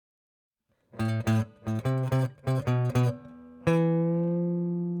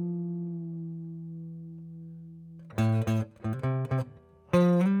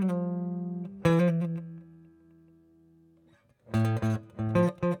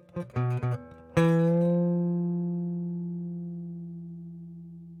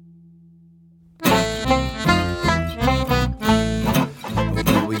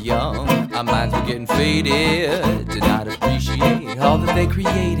Our minds were getting faded, did not appreciate all that they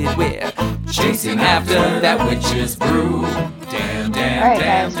created. We're chasing after that witch's brew. Damn, damn, Alright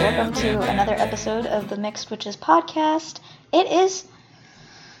damn, guys, damn, welcome damn, to damn, another damn. episode of the Mixed Witches podcast. It is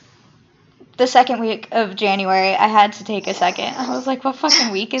the second week of January. I had to take a second. I was like, what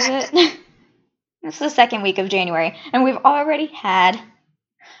fucking week is it? It's the second week of January, and we've already had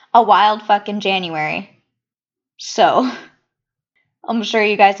a wild fucking January. So, I'm sure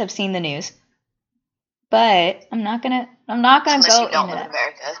you guys have seen the news. But I'm not gonna Unless go you don't into live in that.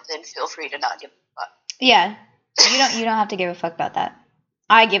 America, then feel free to not give a fuck. Yeah. You don't have to give a fuck about that.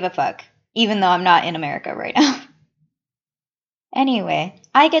 I give a fuck, even though I'm not in America right now. Anyway,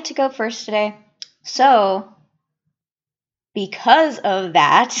 I get to go first today. So, because of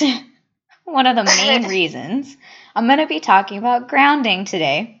that, one of the main reasons, I'm going to be talking about grounding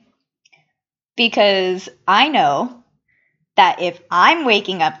today. Because I know that if I'm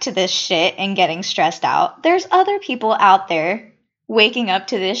waking up to this shit and getting stressed out, there's other people out there waking up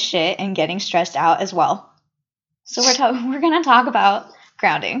to this shit and getting stressed out as well. So we're going to talk about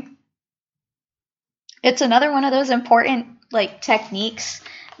grounding. It's another one of those important techniques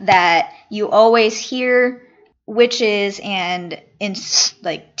that you always hear witches and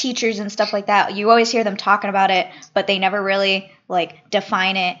teachers and stuff like that. You always hear them talking about it, but they never really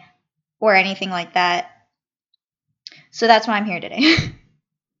define it or anything like that. So that's why I'm here today.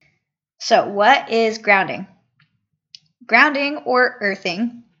 So what is grounding? Grounding or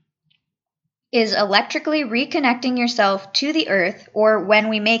earthing is electrically reconnecting yourself to the earth, or when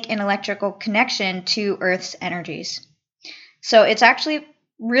we make an electrical connection to Earth's energies. So it's actually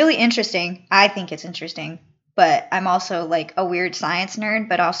really interesting. I think it's interesting, but I'm also a weird science nerd,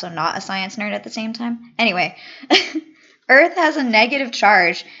 but also not a science nerd at the same time. Anyway, Earth has a negative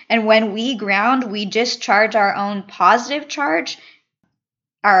charge, and when we ground, we discharge our own positive charge,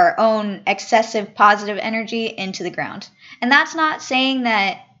 our own excessive positive energy into the ground. And that's not saying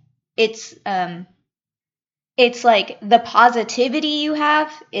that it's the positivity you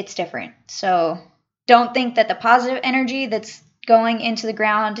have, it's different. So don't think that the positive energy that's going into the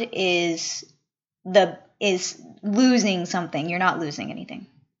ground is losing something. You're not losing anything.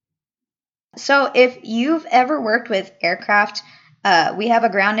 So if you've ever worked with aircraft, we have a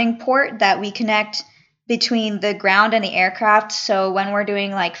grounding port that we connect between the ground and the aircraft. So when we're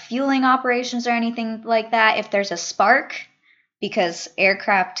doing fueling operations or anything like that, if there's a spark, because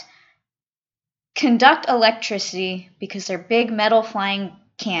aircraft conduct electricity because they're big metal flying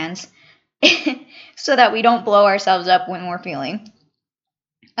cans, so that we don't blow ourselves up when we're fueling.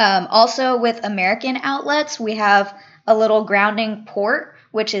 Also with American outlets, we have a little grounding port,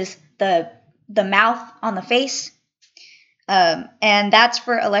 which is the mouth on the face. And that's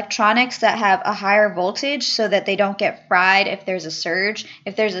for electronics that have a higher voltage so that they don't get fried if there's a surge.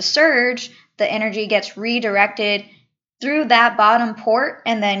 If there's a surge, the energy gets redirected through that bottom port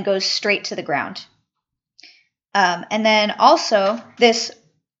and then goes straight to the ground. And then also this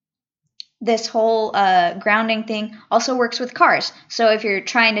whole grounding thing also works with cars. So if you're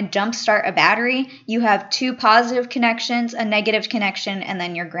trying to jumpstart a battery, you have two positive connections, a negative connection, and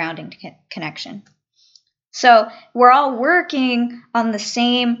then your grounding connection. So we're all working on the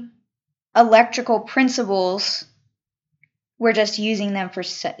same electrical principles. We're just using them for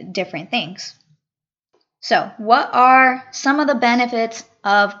different things. So what are some of the benefits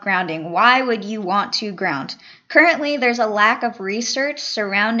of grounding? Why would you want to ground? Currently, there's a lack of research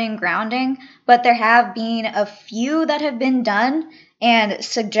surrounding grounding, but there have been a few that have been done and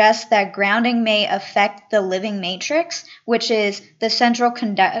suggest that grounding may affect the living matrix, which is the central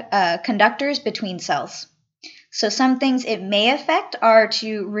conductors between cells. So some things it may affect are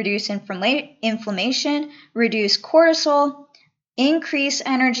to reduce inflammation, reduce cortisol, increase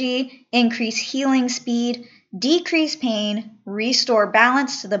energy, increase healing speed, decrease pain, restore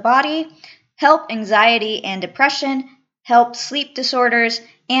balance to the body, help anxiety and depression, help sleep disorders,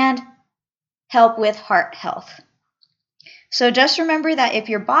 and help with heart health. So just remember that if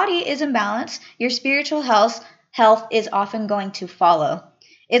your body is in balance, your spiritual health is often going to follow.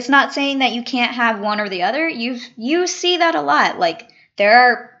 It's not saying that you can't have one or the other. You see that a lot. There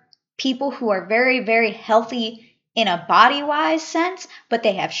are people who are very, very healthy in a body-wise sense, but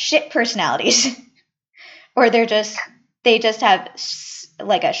they have shit personalities. Or they just have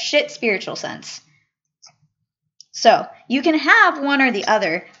like a shit spiritual sense. So you can have one or the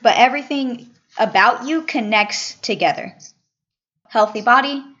other, but everything about you connects together. Healthy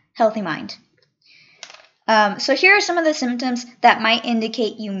body, healthy mind. So here are some of the symptoms that might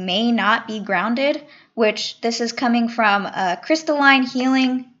indicate you may not be grounded, which this is coming from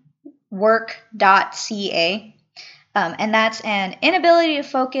crystallinehealingwork.ca. And that's an inability to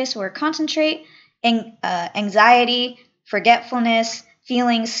focus or concentrate, anxiety, forgetfulness,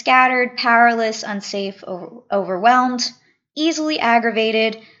 feeling scattered, powerless, unsafe, overwhelmed, easily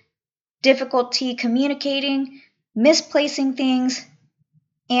aggravated, difficulty communicating, misplacing things,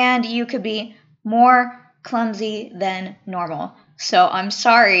 and you could be more clumsy than normal. So I'm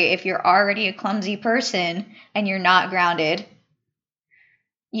sorry if you're already a clumsy person and you're not grounded.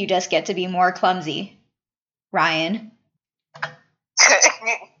 You just get to be more clumsy. Ryan.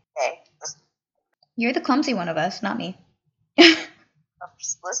 Hey, You're the clumsy one of us, not me. I'm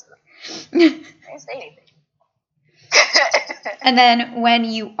just listening. I didn't say anything. And then when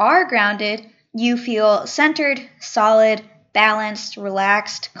you are grounded, you feel centered, solid, balanced,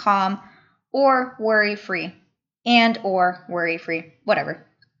 relaxed, calm, or worry-free. And or worry-free, whatever.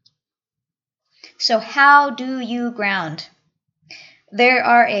 So how do you ground? There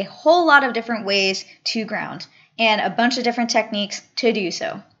are a whole lot of different ways to ground and a bunch of different techniques to do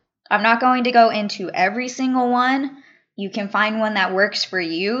so. I'm not going to go into every single one. You can find one that works for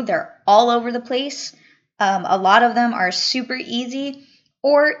you. They're all over the place. A lot of them are super easy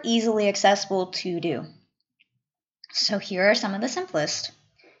or easily accessible to do. So here are some of the simplest.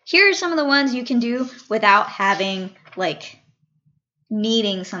 Here are some of the ones you can do without having,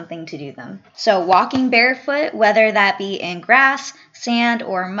 needing something to do them. So walking barefoot, whether that be in grass, sand,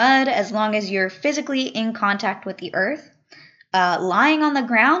 or mud, as long as you're physically in contact with the earth. Lying on the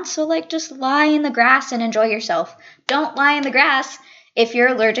ground, so just lie in the grass and enjoy yourself. Don't lie in the grass if you're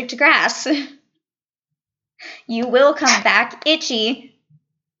allergic to grass. You will come back itchy.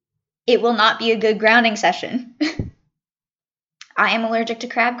 It will not be a good grounding session. I am allergic to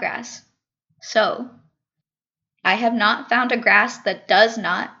crabgrass, so I have not found a grass that does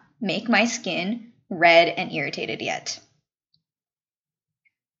not make my skin red and irritated yet.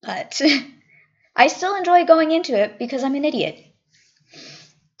 But I still enjoy going into it because I'm an idiot.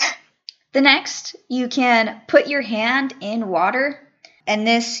 The next, you can put your hand in water, and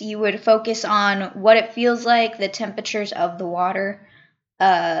this you would focus on what it feels like, the temperatures of the water,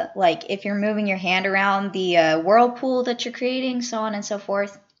 like if you're moving your hand around the whirlpool that you're creating, so on and so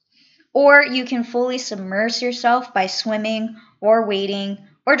forth. Or you can fully submerge yourself by swimming or wading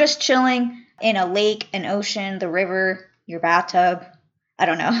or just chilling in a lake, an ocean, the river, your bathtub. I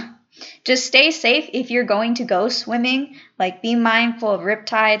don't know. Just stay safe if you're going to go swimming. Be mindful of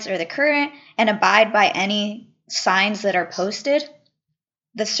riptides or the current and abide by any signs that are posted.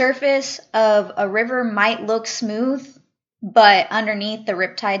 The surface of a river might look smooth, but underneath the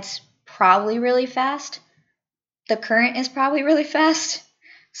riptide's probably really fast. The current is probably really fast.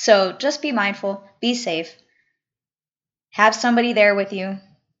 So just be mindful, be safe. Have somebody there with you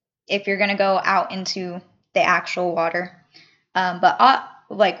if you're going to go out into the actual water.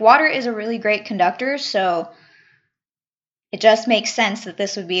 But water is a really great conductor, so it just makes sense that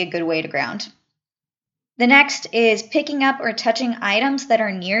this would be a good way to ground. The next is picking up or touching items that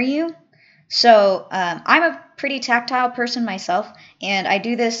are near you. So I'm a pretty tactile person myself, and I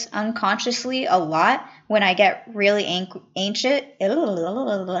do this unconsciously a lot when I get really anxious.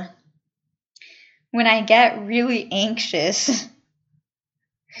 When I get really anxious,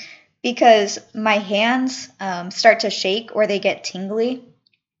 because my hands start to shake or they get tingly.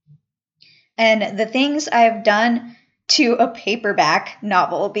 And the things I've done to a paperback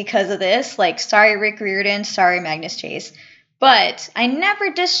novel because of this, sorry Rick Riordan, sorry Magnus Chase, but I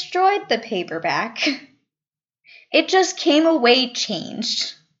never destroyed the paperback. It just came away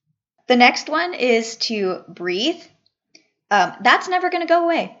changed. The next one is to breathe. That's never going to go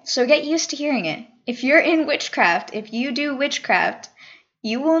away, so get used to hearing it. If you're in witchcraft, if you do witchcraft,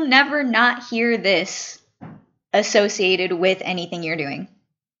 you will never not hear this associated with anything you're doing.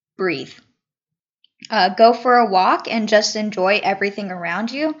 Breathe. Go for a walk and just enjoy everything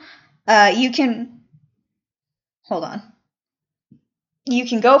around you. You can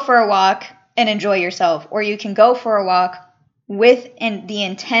go for a walk and enjoy yourself, or you can go for a walk with the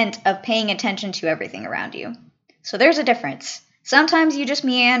intent of paying attention to everything around you. So there's a difference. Sometimes you just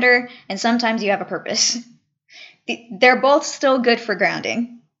meander, and sometimes you have a purpose. They're both still good for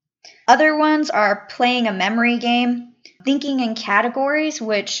grounding. Other ones are playing a memory game, thinking in categories,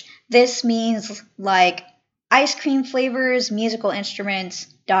 which this means ice cream flavors, musical instruments,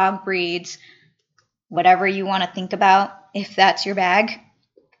 dog breeds, whatever you want to think about, if that's your bag.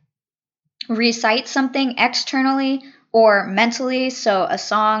 recite something externally or mentally, so a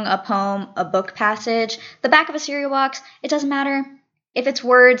song, a poem, a book passage, the back of a cereal box, it doesn't matter. If it's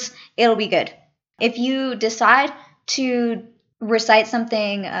words, it'll be good. If you decide to recite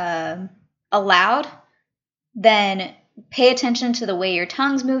something aloud, then pay attention to the way your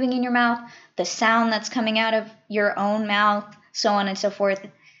tongue's moving in your mouth, the sound that's coming out of your own mouth, so on and so forth.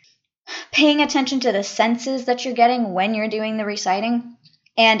 Paying attention to the senses that you're getting when you're doing the reciting.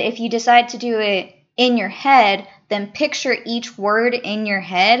 And if you decide to do it in your head, then picture each word in your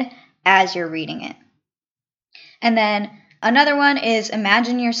head as you're reading it. And then another one is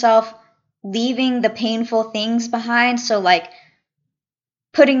imagine yourself leaving the painful things behind. So like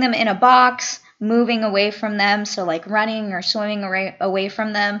putting them in a box, moving away from them. So like running or swimming away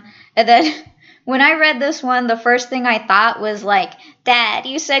from them. And then when I read this one, the first thing I thought was like, Dad,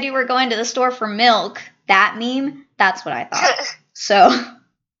 you said you were going to the store for milk. That meme, that's what I thought. So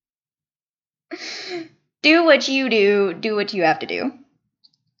do what you do what you have to do.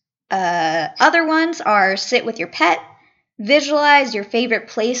 Other ones are sit with your pet, visualize your favorite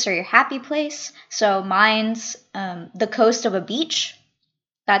place or your happy place. So mine's the coast of a beach.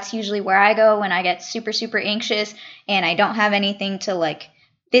 That's usually where I go when I get super, super anxious and I don't have anything to like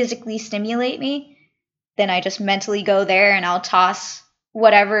physically stimulate me. Then I just mentally go there and I'll toss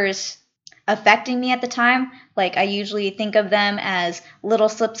whatever's affecting me at the time. Like I usually think of them as little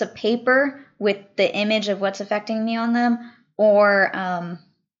slips of paper with the image of what's affecting me on them, or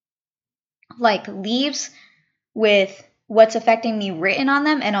like leaves with what's affecting me written on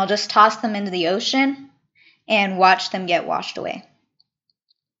them, and I'll just toss them into the ocean and watch them get washed away.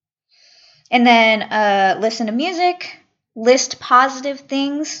 And then listen to music, list positive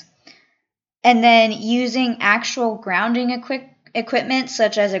things, and then using actual grounding equipment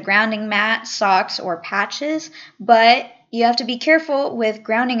such as a grounding mat, socks, or patches. But you have to be careful with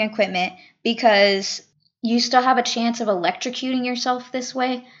grounding equipment because you still have a chance of electrocuting yourself this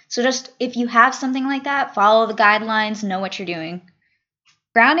way. So just if you have something like that, follow the guidelines, know what you're doing.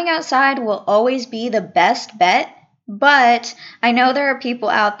 Grounding outside will always be the best bet, but I know there are people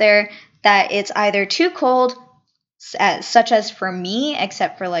out there that it's either too cold, such as for me,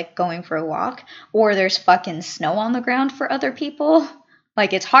 except for like going for a walk, or there's fucking snow on the ground for other people.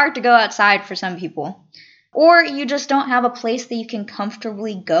 Like it's hard to go outside for some people. Or you just don't have a place that you can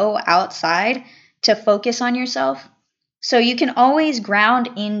comfortably go outside to focus on yourself. So you can always ground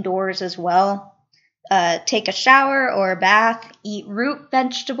indoors as well. Take a shower or a bath, eat root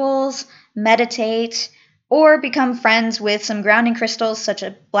vegetables, meditate, or become friends with some grounding crystals such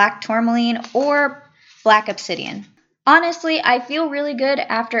as black tourmaline or black obsidian. Honestly, I feel really good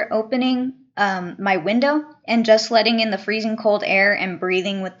after opening my window and just letting in the freezing cold air and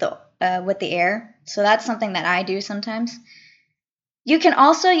breathing with the air. So that's something that I do sometimes. You can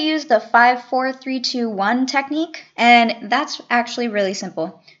also use the 5, 4, 3, 2, 1 technique, and that's actually really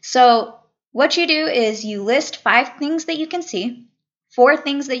simple. So what you do is you list 5 things that you can see, 4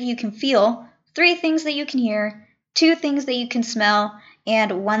 things that you can feel, 3 things that you can hear, 2 things that you can smell,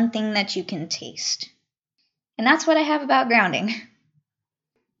 and 1 thing that you can taste. And that's what I have about grounding.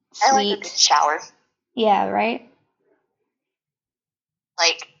 I like a good shower. Yeah, right?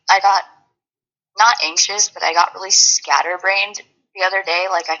 Like, I got not anxious, but I got really scatterbrained the other day.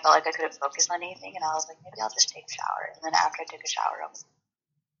 Like, I felt like I couldn't focus on anything, and I was like, maybe I'll just take a shower. And then after I took a shower, I was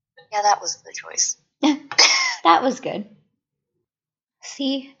like, yeah, that was the choice. That was good.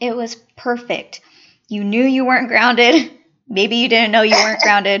 See, it was perfect. You knew you weren't grounded. Maybe you didn't know you weren't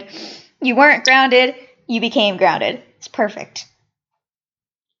grounded. You weren't grounded. You became grounded. It's perfect.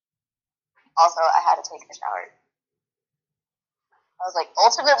 Also, I had to take a shower. I was like,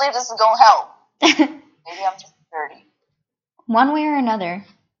 ultimately, this is going to help. Maybe I'm just dirty. One way or another,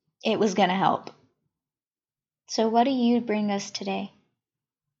 it was going to help. So what do you bring us today?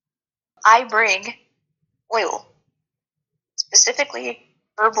 I bring oil. Specifically,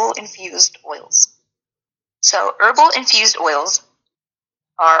 herbal infused oils. So, herbal infused oils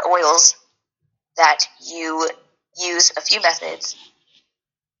are oils that you use a few methods.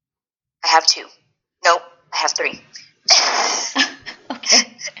 I have 2. Nope, I have 3.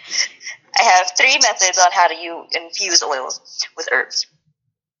 Okay. I have 3 methods on how to infuse oils with herbs.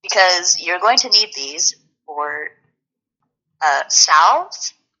 Because you're going to need these for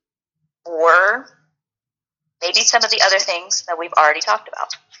salves or maybe some of the other things that we've already talked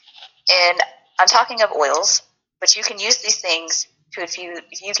about. And I'm talking of oils, but you can use these things to infuse,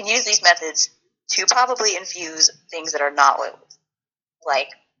 you can use these methods to probably infuse things that are not oils. Like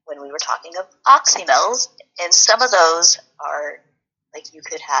when we were talking of oxymels, and some of those are, like you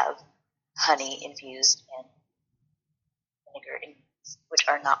could have honey infused and vinegar infused, which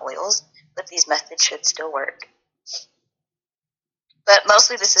are not oils. but these methods should still work. But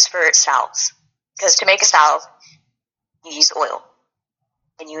mostly this is for salves, because to make a salve, you use oil,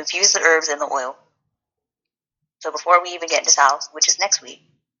 and you infuse the herbs in the oil. So before we even get into salves, which is next week,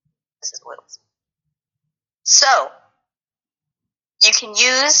 this is oils. So you can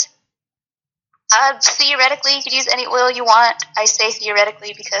use, theoretically, you could use any oil you want. I say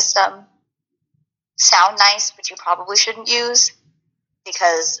theoretically because some sound nice, but you probably shouldn't use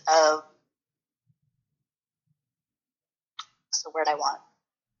because of, what's the word I want?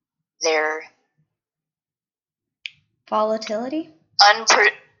 Their Volatility?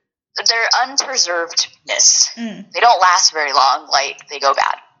 their unpreservedness. They don't last very long, like they go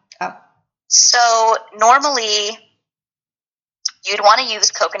bad. Oh. So normally you'd want to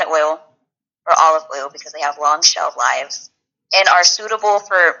use coconut oil or olive oil because they have long shelf lives and are suitable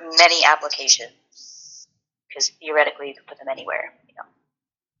for many applications because theoretically you can put them anywhere. You know.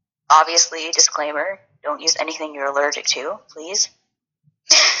 Obviously, disclaimer, don't use anything you're allergic to, please.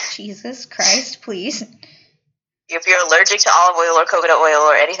 Jesus Christ, please. If you're allergic to olive oil or coconut oil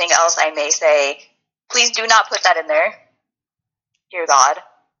or anything else I may say, please do not put that in there. Dear God.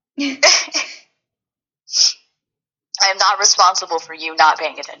 I am not responsible for you not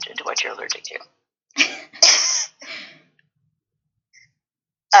paying attention to what you're allergic to.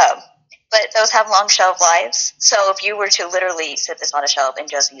 But those have long shelf lives. So if you were to literally sit this on a shelf and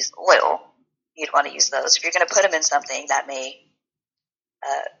just use oil, you'd want to use those. If you're going to put them in something, that may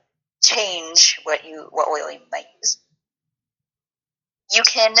change what oil you might use. You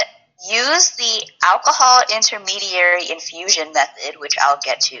can use the alcohol intermediary infusion method, which I'll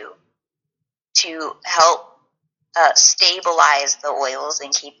get to help stabilize the oils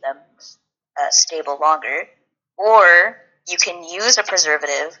and keep them stable longer. Or you can use a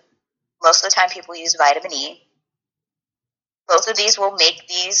preservative. Most of the time people use vitamin E. Both of these will make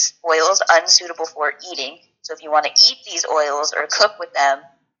these oils unsuitable for eating. So if you want to eat these oils or cook with them,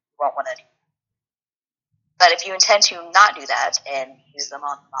 you won't want to do that. But if you intend to not do that and use them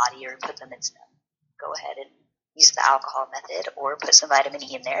on the body or put them in stuff, go ahead and use the alcohol method or put some vitamin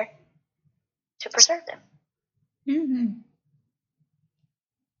E in there to preserve them. Mm-hmm.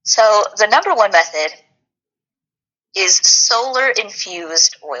 So the number one method is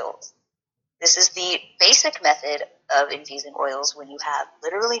solar-infused oils. This is the basic method of infusing oils when you have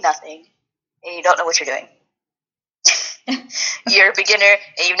literally nothing and you don't know what you're doing. You're a beginner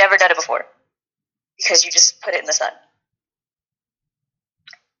and you've never done it before because you just put it in the sun.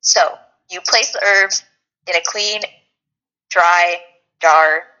 So you place the herbs in a clean, dry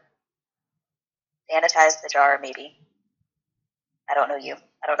jar. Sanitize the jar, maybe. I don't know you.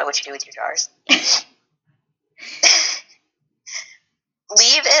 I don't know what you do with your jars.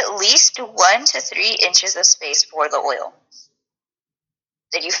 Leave at least 1 to 3 inches of space for the oil.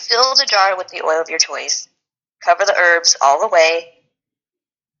 Then you fill the jar with the oil of your choice. Cover the herbs all the way.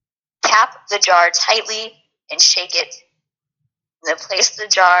 Cap the jar tightly and shake it. And then place the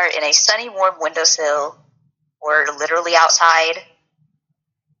jar in a sunny, warm windowsill or literally outside,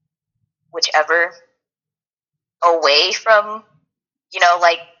 whichever, away from,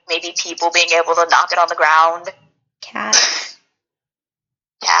 like maybe people being able to knock it on the ground. Cats,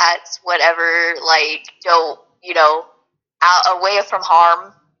 whatever, don't, out away from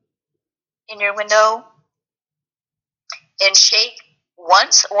harm in your window. And shake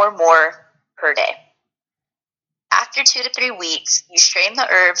once or more per day. After 2 to 3 weeks, you strain the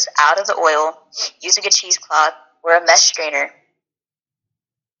herbs out of the oil using a cheesecloth or a mesh strainer.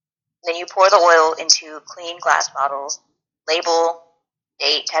 Then you pour the oil into clean glass bottles, label,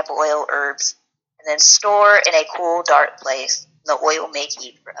 date, type of oil, herbs, and then store in a cool, dark place. The oil may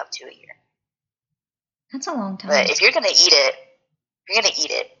keep for up to a year. That's a long time. But if you're going to eat it,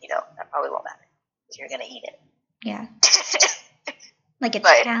 that probably won't matter. If you're going to eat it. Yeah. Like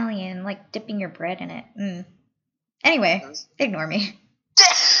Italian, like dipping your bread in it. Anyway, ignore me.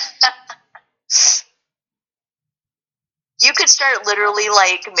 You could start literally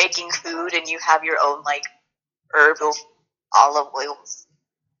making food and you have your own herbal olive oils.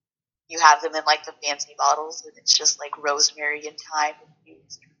 You have them in the fancy bottles and it's just rosemary and thyme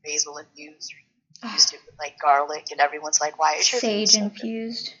infused, or basil infused, or used it with garlic, and everyone's like, why is your sage food so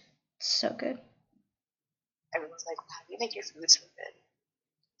infused? Good? So good. Everyone's like, how do you make your food so good?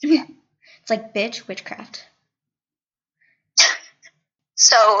 It's like bitch witchcraft.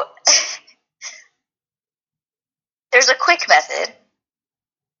 So there's a quick method,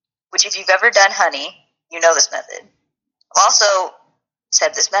 which if you've ever done honey, you know this method. I've also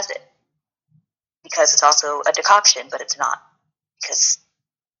said this method because it's also a decoction, but it's not because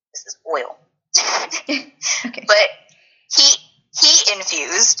this is oil. Okay. But heat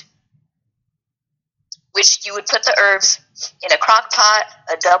infused which you would put the herbs in a crock pot,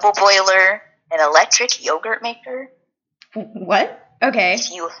 a double boiler, an electric yogurt maker. What? Okay. If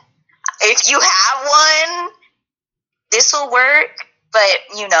you have one, this will work, but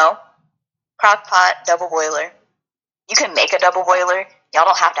crock pot, double boiler. You can make a double boiler. Y'all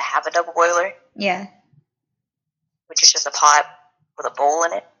don't have to have a double boiler, Yeah. which is just a pot with a bowl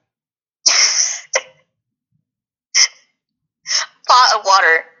in it. Pot of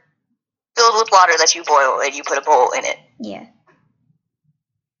water filled with water that you boil, and you put a bowl in it. Yeah.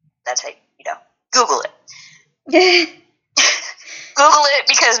 That's how Google it. Google it,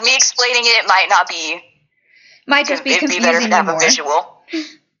 because me explaining it might not be. Might just be It'd confusing be better to you have more. a visual.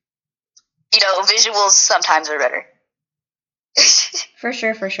 Visuals sometimes are better. For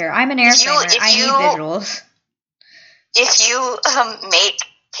sure. I'm an airframer. I need visuals. If you make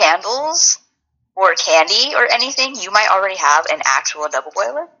candles or candy or anything, you might already have an actual double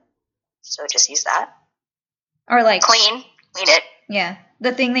boiler. So just use that. Or like clean it. Yeah,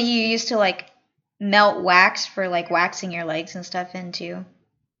 the thing that you use to like melt wax for like waxing your legs and stuff into.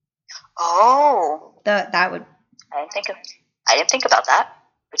 Oh, that would. I didn't think about that,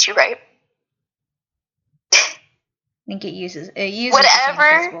 but you're right. I think it uses the same whatever.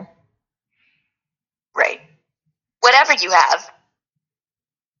 principle. Right. Whatever you have,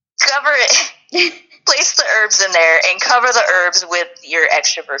 cover it. Place the herbs in there and cover the herbs with your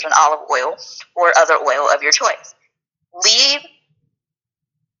extra virgin olive oil or other oil of your choice. Leave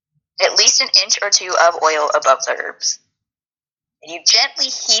at least an inch or two of oil above the herbs. And you gently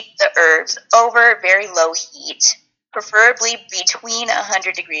heat the herbs over very low heat, preferably between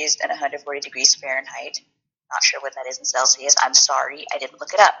 100 degrees and 140 degrees Fahrenheit. Not sure what that is in Celsius. I'm sorry. I didn't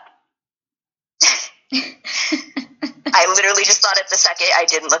look it up. I literally just thought it the second. I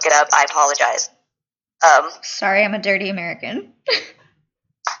didn't look it up. I apologize. Sorry, I'm a dirty American.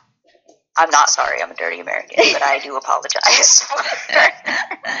 I'm not sorry I'm a dirty American, but I do apologize for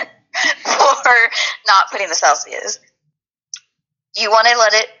not putting the Celsius. You want to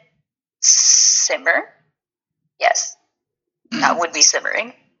let it simmer? Yes. That would be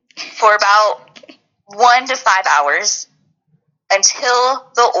simmering. For about 1 to 5 hours until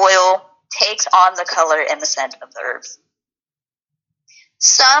the oil takes on the color and the scent of the herbs.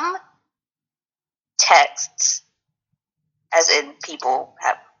 Some texts, as in people.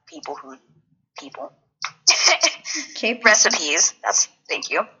 Okay. Recipes. Thank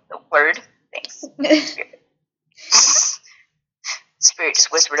you. The word. Thanks. Spirit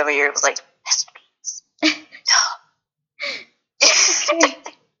just whispered over your ear. It was like, recipes.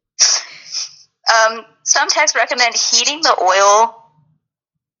 Some texts recommend heating the oil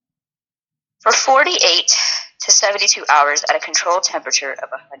for 48 to 72 hours at a controlled temperature of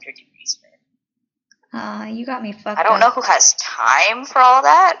 100 degrees Fahrenheit. You got me fucked up. I don't know who has time for all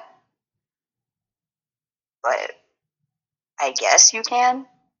that, but I guess you can.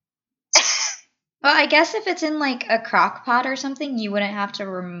 Well, I guess if it's in like a crock pot or something, you wouldn't have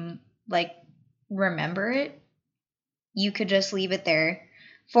to remember it. You could just leave it there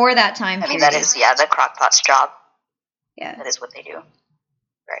for that time period. That is, the crock pot's job. Yeah. That is what they do.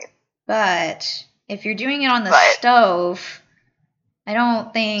 Right. But if you're doing it on the stove, I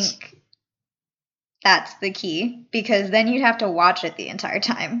don't think that's the key, because then you'd have to watch it the entire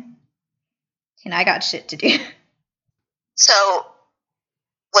time. And I got shit to do. So,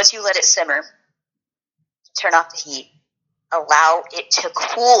 once you let it simmer, turn off the heat, allow it to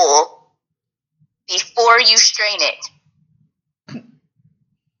cool before you strain it.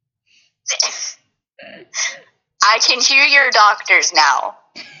 I can hear your doctors now.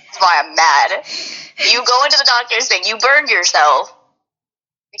 That's why I'm mad. You go into the doctor's thing, you burned yourself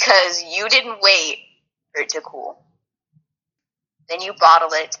because you didn't wait for it to cool. Then you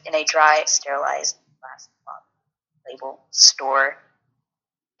bottle it in a dry, sterilized plastic bottle. Label, store,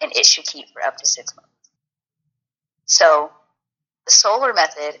 and it should keep for up to 6 months. So, the solar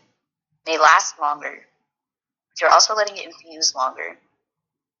method may last longer, but you're also letting it infuse longer.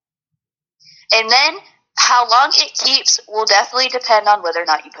 And then, how long it keeps will definitely depend on whether or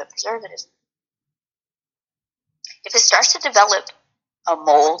not you put preservatives. If it starts to develop a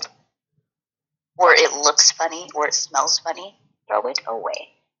mold, or it looks funny, or it smells funny, throw it away.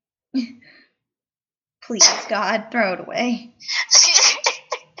 Please, God, throw it away.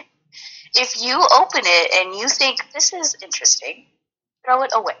 If you open it and you think, this is interesting, throw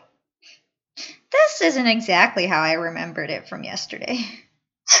it away. This isn't exactly how I remembered it from yesterday.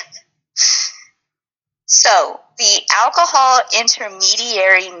 So, the alcohol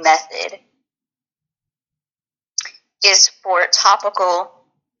intermediary method is for topical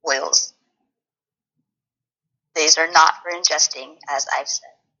oils. These are not for ingesting, as I've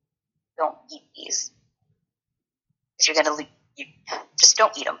said. Don't eat these. If you're gonna you just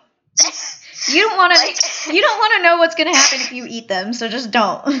don't eat them. You don't want to. You don't want to know what's gonna happen if you eat them, so just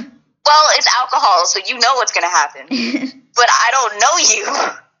don't. Well, it's alcohol, so you know what's gonna happen. But I don't know you.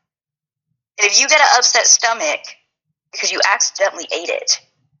 And if you get an upset stomach because you accidentally ate it,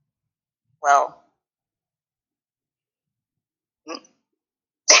 well,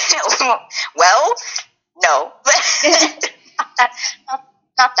 no.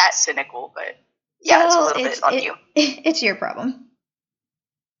 not that cynical, but yeah, well, it's a little bit on you. It's your problem.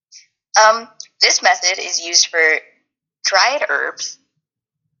 This method is used for dried herbs,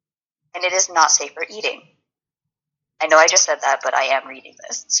 and it is not safe for eating. I know I just said that, but I am reading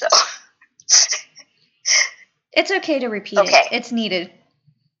this, so. It's okay to repeat it. It's needed.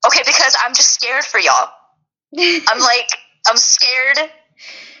 Okay, because I'm just scared for y'all. I'm scared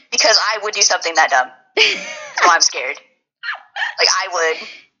because I would do something that dumb. So I'm scared. Like, I would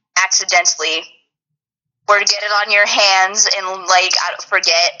accidentally, or get it on your hands and, like,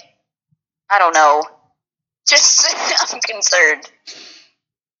 forget. I don't know. Just, I'm concerned.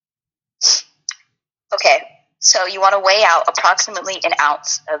 Okay, so you want to weigh out approximately an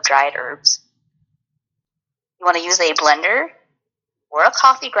ounce of dried herbs. You want to use a blender, or a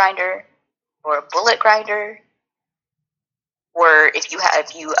coffee grinder, or a bullet grinder, or if you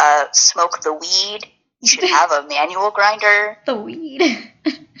smoke the weed, you should have a manual grinder. The weed.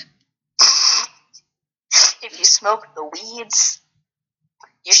 If you smoke the weeds,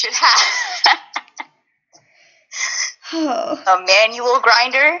 you should have a manual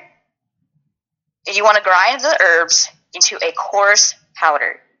grinder. And you want to grind the herbs into a coarse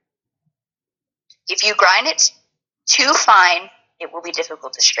powder. If you grind it too fine, it will be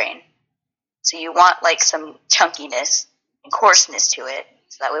difficult to strain. So you want like some chunkiness and coarseness to it.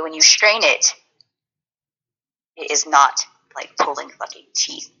 So that way when you strain it, it is not like pulling fucking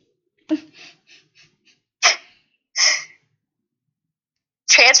teeth.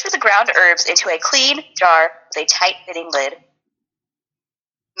 Transfer the ground herbs into a clean jar with a tight-fitting lid.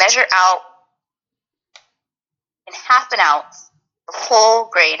 Measure out in half an ounce of whole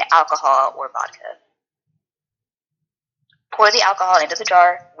grain alcohol or vodka. Pour the alcohol into the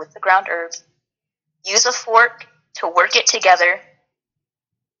jar with the ground herbs. Use a fork to work it together,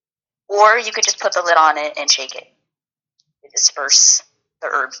 or you could just put the lid on it and shake it to disperse the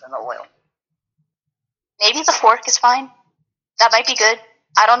herbs and the oil. Maybe the fork is fine. That might be good.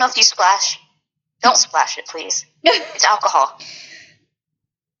 I don't know if you splash. Don't splash it, please. It's alcohol.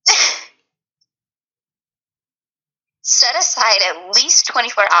 Set aside at least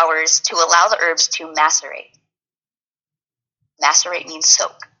 24 hours to allow the herbs to macerate. Macerate means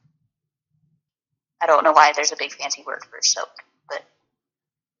soak. I don't know why there's a big fancy word for soak, but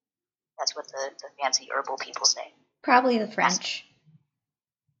that's what the fancy herbal people say. Probably the French.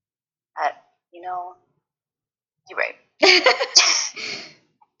 You're right.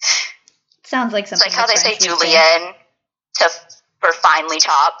 Sounds like something. It's like how they say julienne for finely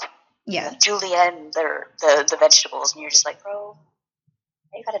chop. Yeah. Julienne, they're the vegetables, and you're just like, bro,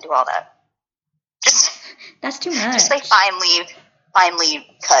 why you gotta do all that? Just that's too much. Just like finely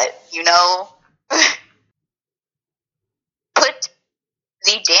cut, you know? Put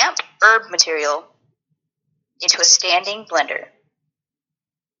the damp herb material into a standing blender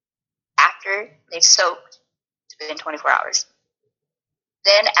after they've soaked within 24 hours.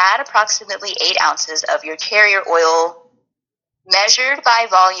 Then add approximately 8 ounces of your carrier oil, measured by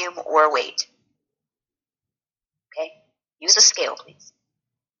volume or weight. Okay? Use a scale, please,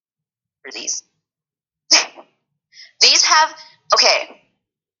 for these. These have, okay,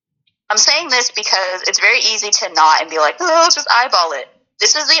 I'm saying this because it's very easy to not and be like, oh, just eyeball it.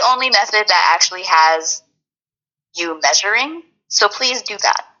 This is the only method that actually has you measuring, so please do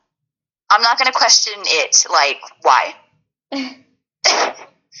that. I'm not going to question it, like, why?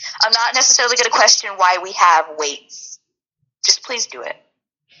 I'm not necessarily going to question why we have weights. Just please do it.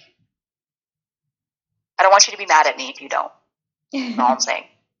 I don't want you to be mad at me if you don't. That's all I'm saying.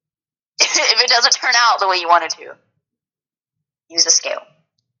 If it doesn't turn out the way you want it to, use a scale.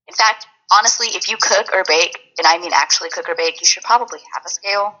 In fact, honestly, if you cook or bake, and I mean actually cook or bake, you should probably have a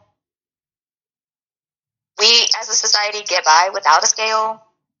scale. We, as a society, get by without a scale.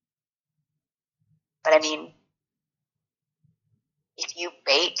 But I mean, if you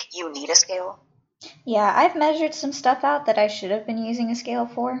bake, you need a scale. Yeah, I've measured some stuff out that I should have been using a scale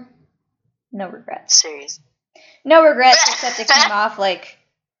for. No regrets. Serious. No regrets, except it came off like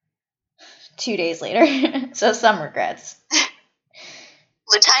 2 days later. So some regrets.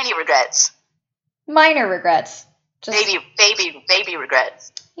 Tiny regrets. Minor regrets. Just, baby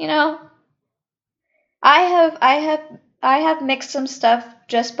regrets. You know, I have mixed some stuff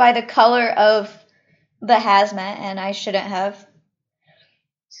just by the color of the hazmat, and I shouldn't have.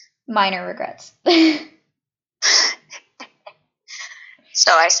 Minor regrets.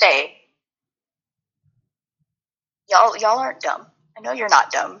 So I say, y'all aren't dumb. I know you're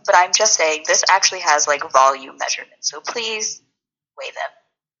not dumb, but I'm just saying this actually has like volume measurements. So please weigh them.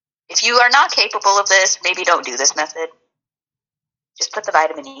 If you are not capable of this, maybe don't do this method. Just put the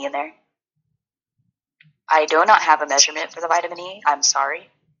vitamin E in there. I do not have a measurement for the vitamin E. I'm sorry.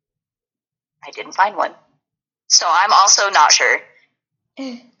 I didn't find one. So I'm also not sure.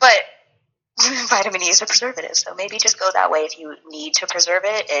 But vitamin E is a preservative, so maybe just go that way if you need to preserve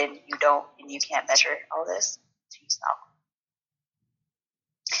it and you can't measure all this. Use alcohol.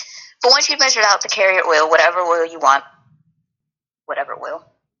 But once you've measured out the carrier oil, whatever oil you want, whatever oil,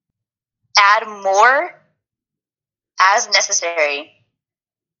 add more as necessary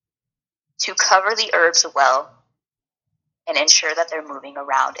to cover the herbs well and ensure that they're moving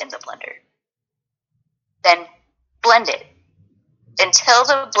around in the blender. Then blend it until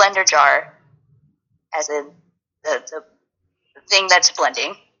the blender jar, as in the thing that's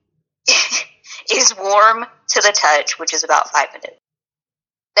blending, is warm to the touch, which is about 5 minutes.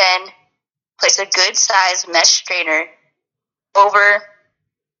 Then place a good sized mesh strainer over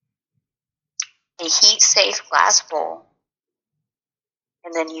a heat safe glass bowl,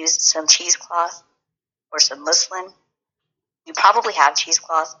 and then use some cheesecloth or some muslin. You probably have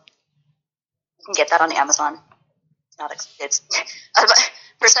cheesecloth. You can get that on Amazon. It's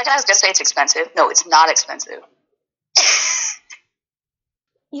for a second I was gonna say it's expensive. No, it's not expensive.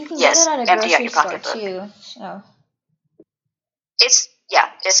 You can Yes, get it at a empty out grocery your store pocketbook. too. So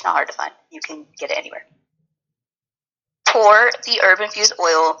It's not hard to find. You can get it anywhere. Pour the herb-infused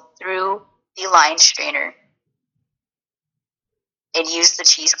oil through the line strainer and use the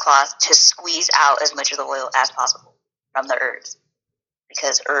cheesecloth to squeeze out as much of the oil as possible from the herbs,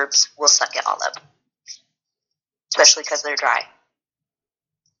 because herbs will suck it all up, especially because they're dry,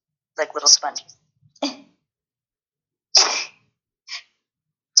 like little sponges.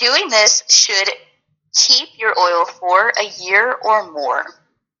 Doing this should keep your oil for a year or more.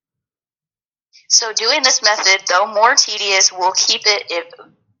 So doing this method, though more tedious, will keep it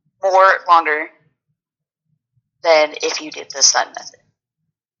longer than if you did the sun method,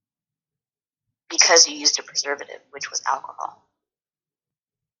 because you used a preservative, which was alcohol.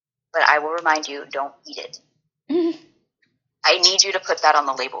 But I will remind you, don't eat it. I need you to put that on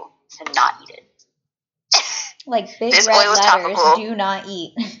the label and not eat it. like big This red oil is letters, topical. do not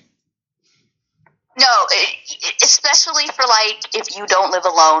eat. No, especially for like if you don't live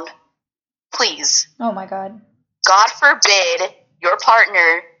alone, please. Oh my god. God forbid your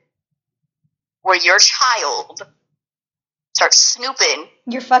partner or your child start snooping,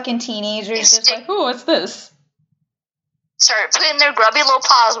 Your fucking teenagers just like, oh, what's this? start putting their grubby little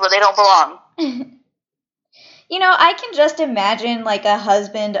paws where they don't belong. You know, I can just imagine like a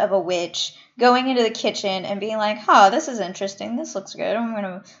husband of a witch going into the kitchen and being like, "Huh, this is interesting. This looks good. I'm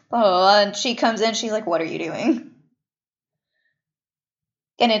gonna." And she comes in. She's like, "What are you doing?"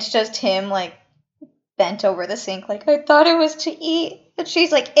 And it's just him like bent over the sink, like, "I thought it was to eat." And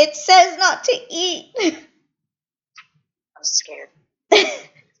she's like, "It says not to eat." I'm scared.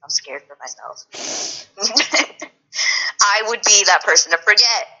 I'm scared for myself. I would be that person to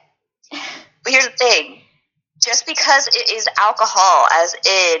forget. But here's the thing. Just because it is alcohol, as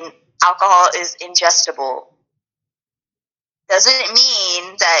in alcohol is ingestible, doesn't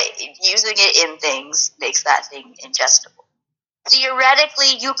mean that using it in things makes that thing ingestible.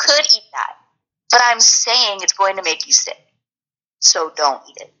 Theoretically, you could eat that, but I'm saying it's going to make you sick, so don't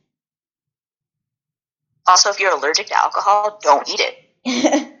eat it. Also, if you're allergic to alcohol, don't eat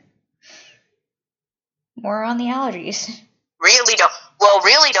it. More on the allergies. Really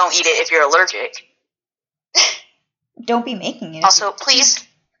don't eat it if you're allergic. Don't be making it. Also, please,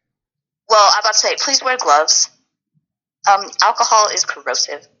 I'm about to say, please wear gloves. Alcohol is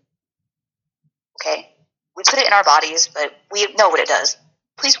corrosive. Okay? We put it in our bodies, but we know what it does.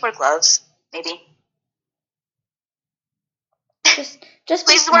 Please wear gloves, maybe. Just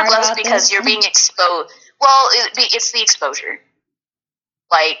please wear gloves because you're being exposed. Well, it's the exposure.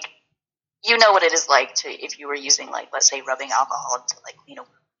 Like, you know what it is like to if you were using, like, let's say, rubbing alcohol to, like, your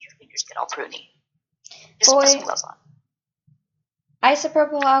fingers get all pruny. Just put some gloves on.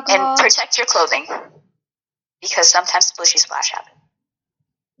 Isopropyl alcohol. And protect your clothing, because sometimes splishy splash happen.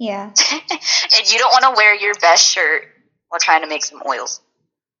 Yeah. And you don't want to wear your best shirt while trying to make some oils.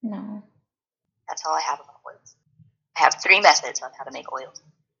 No. That's all I have about oils. I have 3 methods on how to make oils.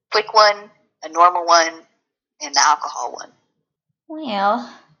 Quick one, a normal one, and the alcohol one.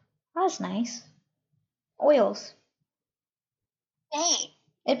 Well, that's nice. Oils. Hey,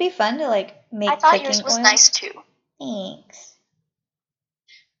 It'd be fun to like make I thought cooking yours was oil. nice too. Thanks.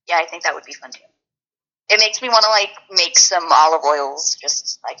 Yeah, I think that would be fun too. It makes me want to like make some olive oils just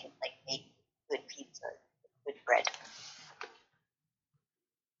so I can like make good pizza, good bread.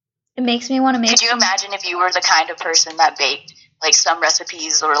 It makes me want to make. Could you imagine if you were the kind of person that baked like some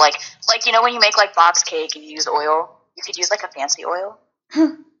recipes or like you know when you make like box cake and you use oil, you could use like a fancy oil,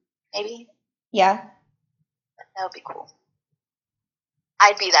 maybe. Yeah. That would be cool.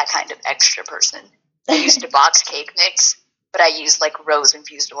 I'd be that kind of extra person. I used to box cake mix, but I use like rose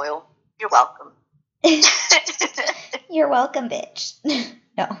infused oil. You're welcome. You're welcome, bitch.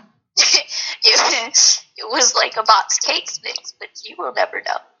 No. It was like a box cake mix, but you will never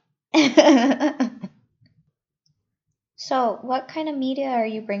know. So, what kind of media are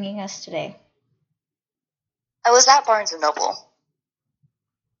you bringing us today? I was at Barnes & Noble,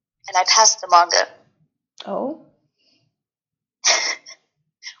 and I passed the manga, Oh?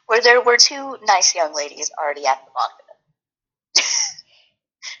 where there were two nice young ladies already at the manga.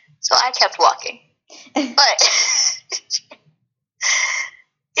 So I kept walking. But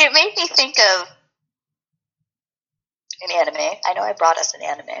it made me think of an anime. I know I brought us an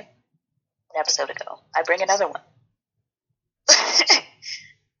anime an episode ago. I bring another one.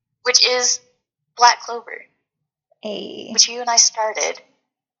 Which is Black Clover. Which you and I started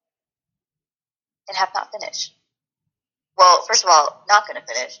and have not finished. Well, first of all, not going to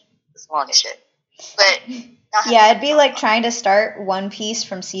finish. It's long as shit. But yeah, it'd be like trying to start One Piece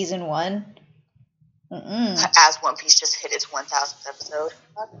from season 1. As One Piece just hit its 1000th episode.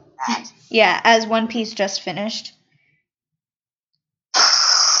 Fuck that. Yeah, as One Piece just finished.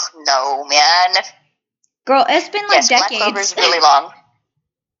 No, man. Girl, it's been like decades. Black Clover's really long.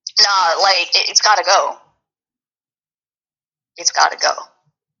 Nah, like, it's gotta go. It's gotta go.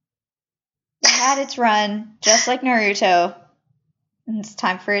 It had its run, just like Naruto. And it's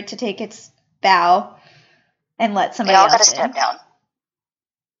time for it to take its bow and let somebody else in. They all gotta step down.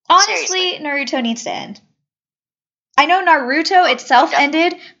 Honestly, Seriously. Naruto needs to end. I know Naruto itself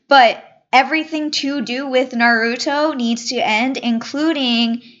ended, but everything to do with Naruto needs to end,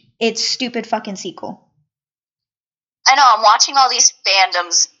 including its stupid fucking sequel. I know, I'm watching all these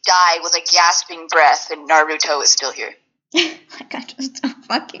fandoms die with a gasping breath, and Naruto is still here. Like, I just don't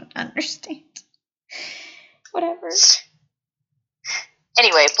fucking understand. Whatever.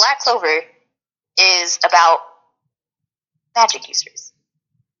 Anyway, Black Clover is about magic users.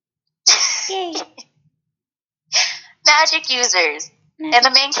 Yay. Magic users. And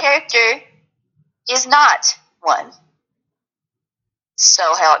the main character is not one. So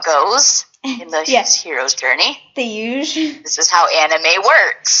how it goes in the hero's journey. This is how anime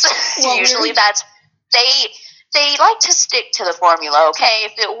works. Well, Usually that's they like to stick to the formula, okay?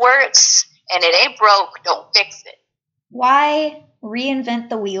 If it works and it ain't broke, don't fix it. Why reinvent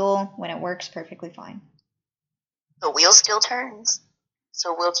the wheel when it works perfectly fine? The wheel still turns,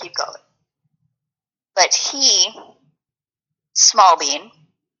 so we'll keep going. But Small Bean,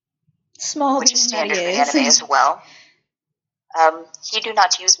 which is standard for anime as well, he do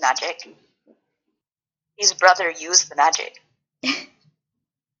not use magic. His brother used the magic.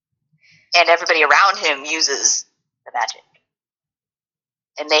 And everybody around him uses the magic.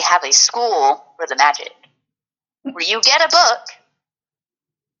 And they have a school for the magic, where you get a book.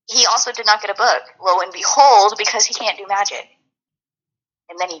 He also did not get a book, lo and behold, because he can't do magic.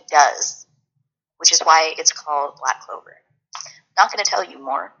 And then he does, which is why it's called Black Clover. Not going to tell you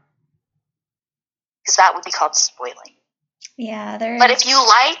more, because that would be called spoiling. Yeah, there is. But if you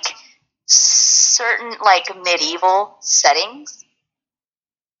like certain, like, medieval settings,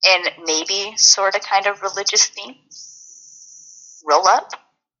 and maybe sort of kind of religious themes, roll up.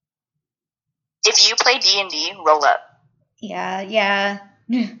 If you play D&D, roll up. Yeah.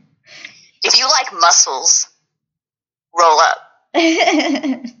 If you like muscles, roll up.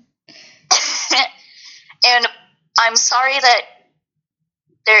 And I'm sorry that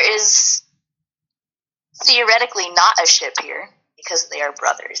there is theoretically not a ship here, because they are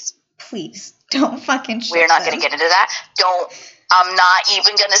brothers. Please, don't fucking ship We're not going to get into that. I'm not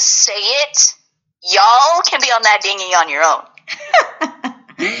even going to say it. Y'all can be on that dinghy on your own.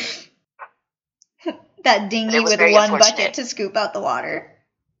 That dinghy with one bucket to scoop out the water.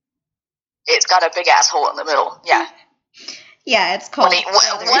 It's got a big ass hole in the middle. Yeah. Yeah, it's called. One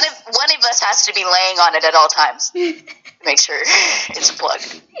of us has to be laying on it at all times to make sure it's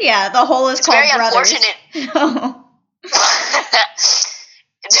plugged. Yeah, the hole is called very Brothers. Unfortunate.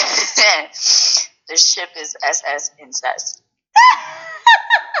 The ship is SS Incest.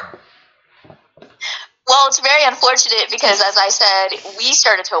 Well, it's very unfortunate because, as I said, we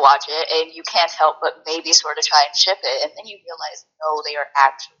started to watch it, and you can't help but maybe sort of try and ship it, and then you realize, no, they are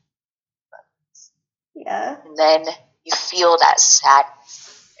actually. Yeah. And then you feel that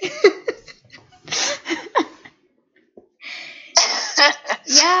sadness.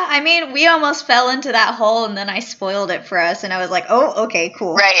 Yeah, I mean, we almost fell into that hole, and then I spoiled it for us, and I was like, oh, okay,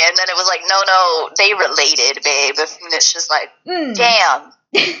 cool. Right, and then it was like, no, they related, babe. And it's just like, damn.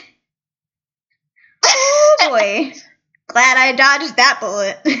 Oh, boy. Glad I dodged that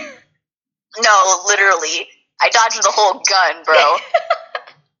bullet. No, literally. I dodged the whole gun, bro.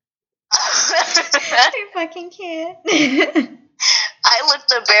 I fucking can't. I looked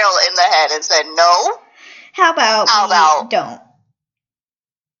the barrel in the head and said, no. How about don't?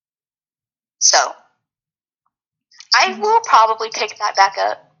 So, I will probably pick that back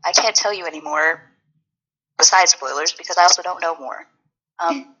up. I can't tell you anymore besides spoilers because I also don't know more.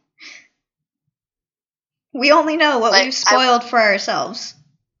 We only know what we've spoiled for ourselves.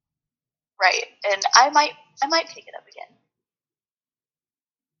 Right, and I might pick it up again.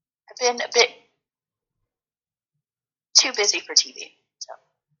 I've been a bit too busy for TV, so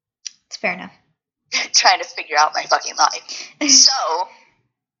it's fair enough. Trying to figure out my fucking life. So,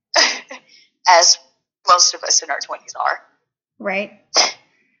 as most of us in our 20s are. Right.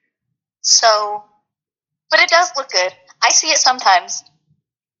 So, but it does look good. I see it sometimes.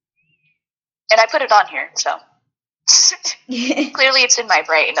 And I put it on here, so. Clearly it's in my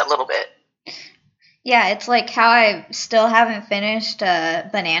brain a little bit. Yeah, it's like how I still haven't finished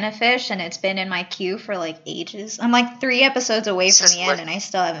Banana Fish, and it's been in my queue for like ages. I'm like 3 episodes away from the end, and I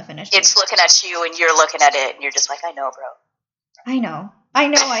still haven't finished it. It's looking at you, and you're looking at it, and you're just like, I know, bro. I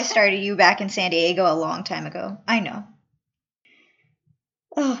know I started you back in San Diego a long time ago. I know.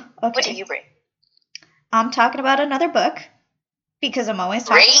 Oh, okay. What do you bring? I'm talking about another book, because I'm always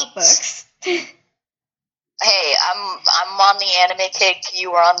talking about books. Hey, I'm on the anime kick,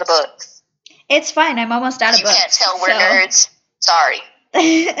 you are on the books. It's fine, I'm almost out of books. You can't tell we're nerds. Sorry.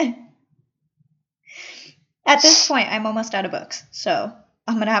 At this point, I'm almost out of books, so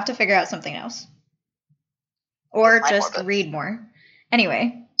I'm going to have to figure out something else. Or just read more.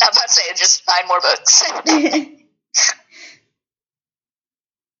 Anyway. I'm about to say, just find more books.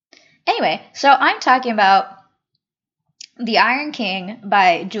 Anyway, so I'm talking about The Iron King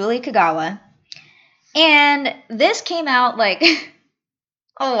by Julie Kagawa. And this came out like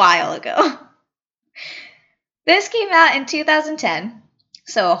a while ago. This came out in 2010,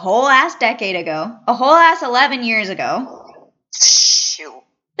 so a whole ass decade ago, a whole ass 11 years ago. Shoot.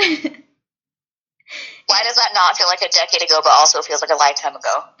 Why does that not feel like a decade ago, but also feels like a lifetime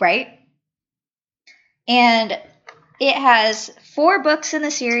ago? Right? And it has 4 books in the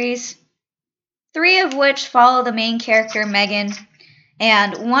series, 3 of which follow the main character, Megan,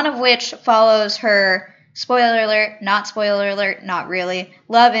 and 1 of which follows her, spoiler alert, not really,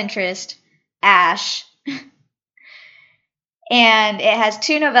 love interest, Ash. And it has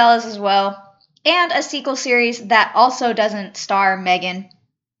 2 novellas as well, and a sequel series that also doesn't star Megan.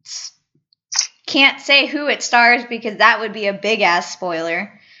 Can't say who it stars because that would be a big-ass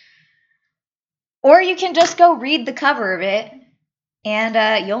spoiler. Or you can just go read the cover of it,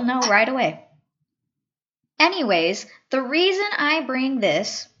 and you'll know right away. Anyways, the reason I bring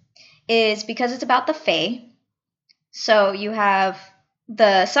this is because it's about the Fae. So you have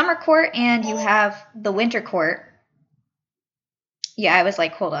the Summer Court and you have the Winter Court. Yeah, I was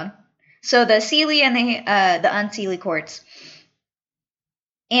like, hold on. So the Seelie and the Unseelie courts.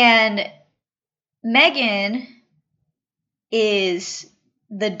 And Megan is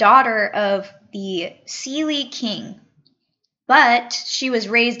the daughter of the Seelie king, but she was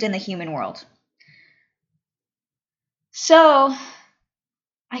raised in the human world. So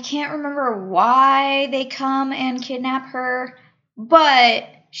I can't remember why they come and kidnap her, but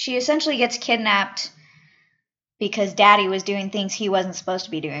she essentially gets kidnapped because Daddy was doing things he wasn't supposed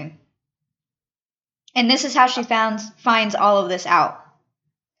to be doing. And this is how she finds all of this out.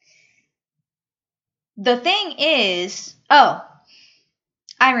 The thing is, I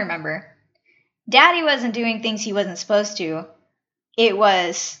remember. Daddy wasn't doing things he wasn't supposed to. It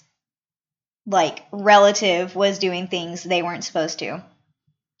was like relative was doing things they weren't supposed to.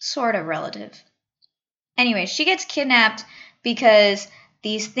 Sort of relative. Anyway, she gets kidnapped because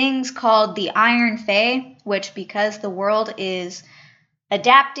these things called the Iron Fae, which because the world is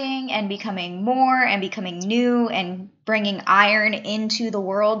adapting and becoming more and becoming new and bringing iron into the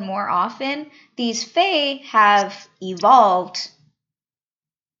world more often, these Fae have evolved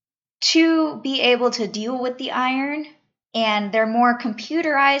to be able to deal with the iron, and they're more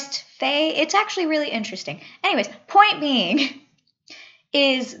computerized Fae. It's actually really interesting. Anyways, point being,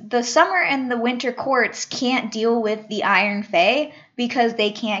 is the summer and the winter courts can't deal with the Iron Fae because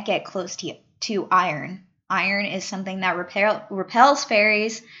they can't get close to iron. Iron is something that repels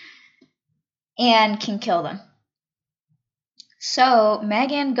fairies and can kill them. So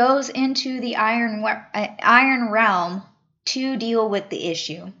Megan goes into the Iron Realm to deal with the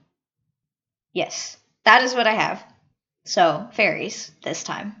issue. Yes, that is what I have. So, fairies this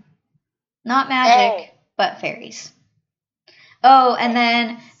time. Not magic, but fairies. Oh, and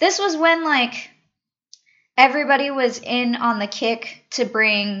then this was when, like, everybody was in on the kick to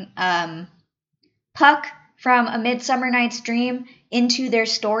bring Puck from A Midsummer Night's Dream into their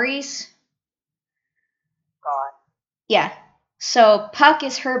stories. God. Yeah. So Puck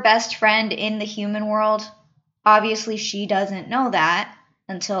is her best friend in the human world. Obviously, she doesn't know that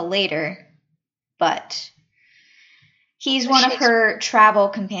until later. But he's one of her travel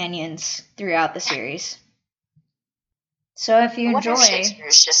companions throughout the series. So if you enjoy...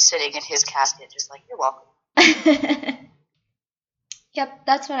 Shakespeare's just sitting in his casket, just like, you're welcome. Yep,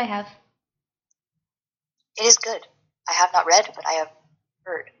 that's what I have. It is good. I have not read, but I have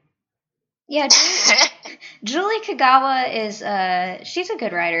heard. Yeah, Julie Kagawa is, she's a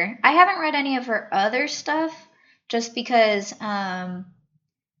good writer. I haven't read any of her other stuff, just because,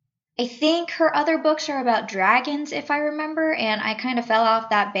 I think her other books are about dragons, if I remember, and I kind of fell off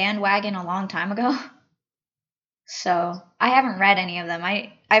that bandwagon a long time ago. So, I haven't read any of them.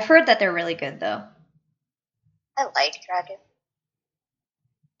 I've heard that they're really good, though. I like dragons.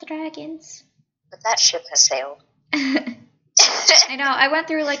 Dragons. But that ship has sailed. I know, I went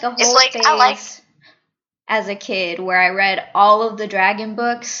through like a whole phase as a kid where I read all of the dragon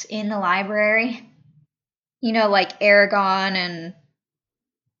books in the library. You know, like Aragon and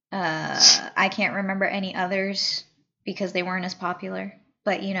I can't remember any others because they weren't as popular.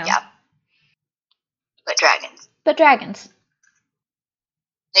 But you know. Yeah. But dragons. But dragons.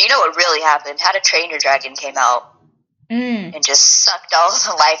 Now, you know what really happened? How to Train Your Dragon came out and just sucked all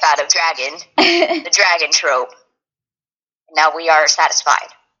the life out of dragon. The dragon trope. Now we are satisfied.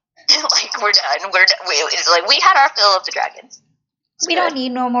 Like, we're done. It's like, we had our fill of the dragons. We don't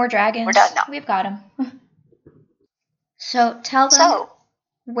need no more dragons. We're done now. We've got them. So, tell them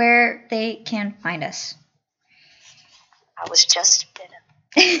where they can find us. I was just gonna.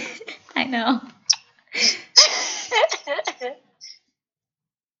 I know.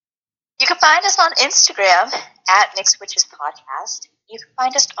 You can find us on Instagram at Mixed Witches Podcast. You can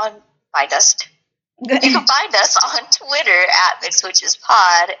find us on You can find us on Twitter at Mixed Witches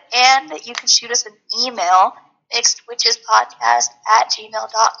Pod, and you can shoot us an email,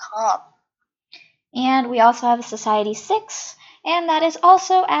 mixedwitchespodcast@gmail.com. And we also have a Society 6, and that is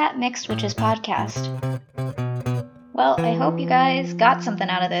also at Mixed Witches Podcast. Well, I hope you guys got something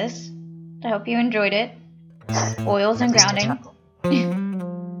out of this. I hope you enjoyed it. Oils and grounding.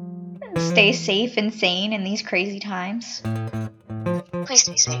 Stay safe and sane in these crazy times. Please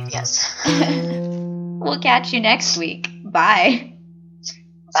stay safe, yes. We'll catch you next week. Bye.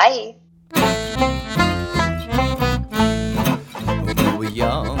 Bye. When we were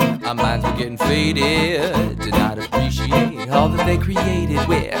young, our minds were getting faded. Did not appreciate all that they created.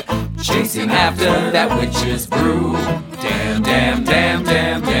 We're chasing after that witch's brew. Damn, damn, damn,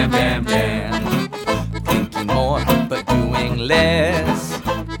 damn, damn, damn, damn. Thinking more, but doing less.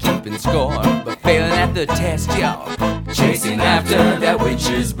 Keeping score, but failing at the test, y'all. Chasing after that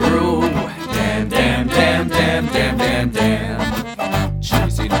witch's brew. Damn, damn, damn, damn, damn, damn, damn.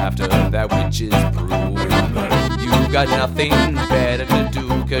 Chasing after that witch's brew. You got nothing better to do,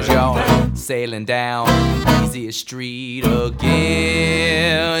 cause you're sailing down the easiest street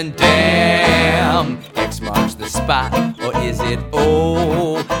again. Damn, X marks the spot, or is it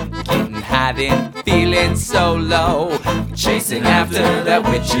O? Getting high then, feeling so low. Chasing after that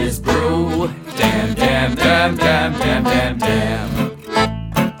witch's brew. Damn, damn, damn, damn, damn, damn, damn.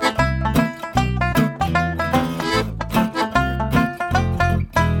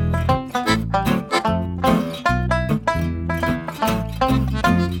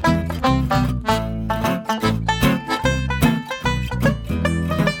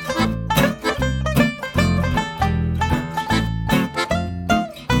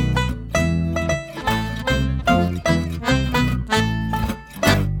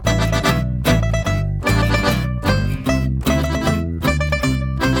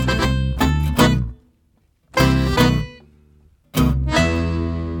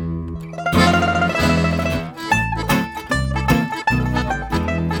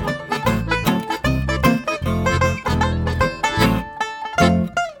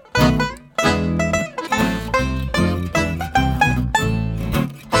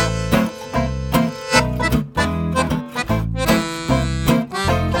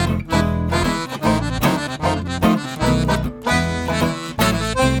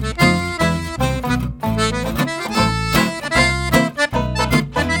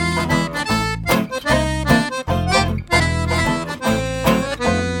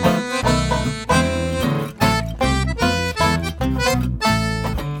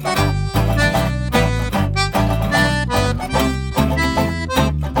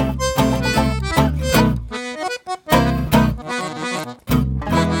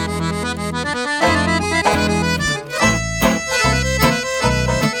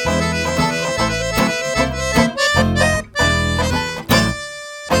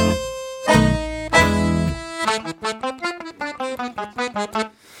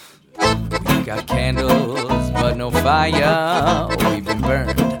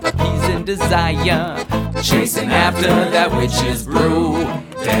 desire, chasing after that witch's brew.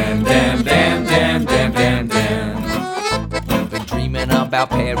 Damn, damn, damn, damn, damn, damn, damn. Been dreaming about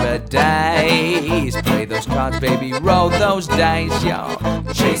paradise. Play those cards, baby, roll those dice, yo.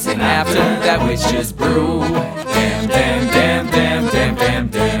 Chasing after that witch's brew. Damn, damn, damn, damn, damn, damn,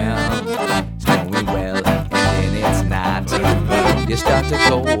 damn. It's going well, and then it's not. You start to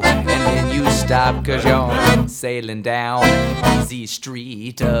go, and then you stop, 'cause you're sailing down Z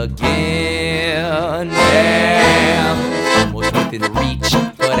Street again. Damn, almost within reach,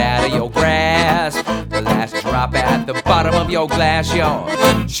 but out of your grasp. The last drop at the bottom of your glass, you're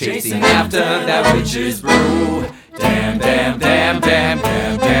chasing after that witch's brew. Damn, damn, damn, damn,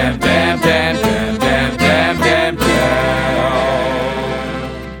 damn, damn, damn, damn,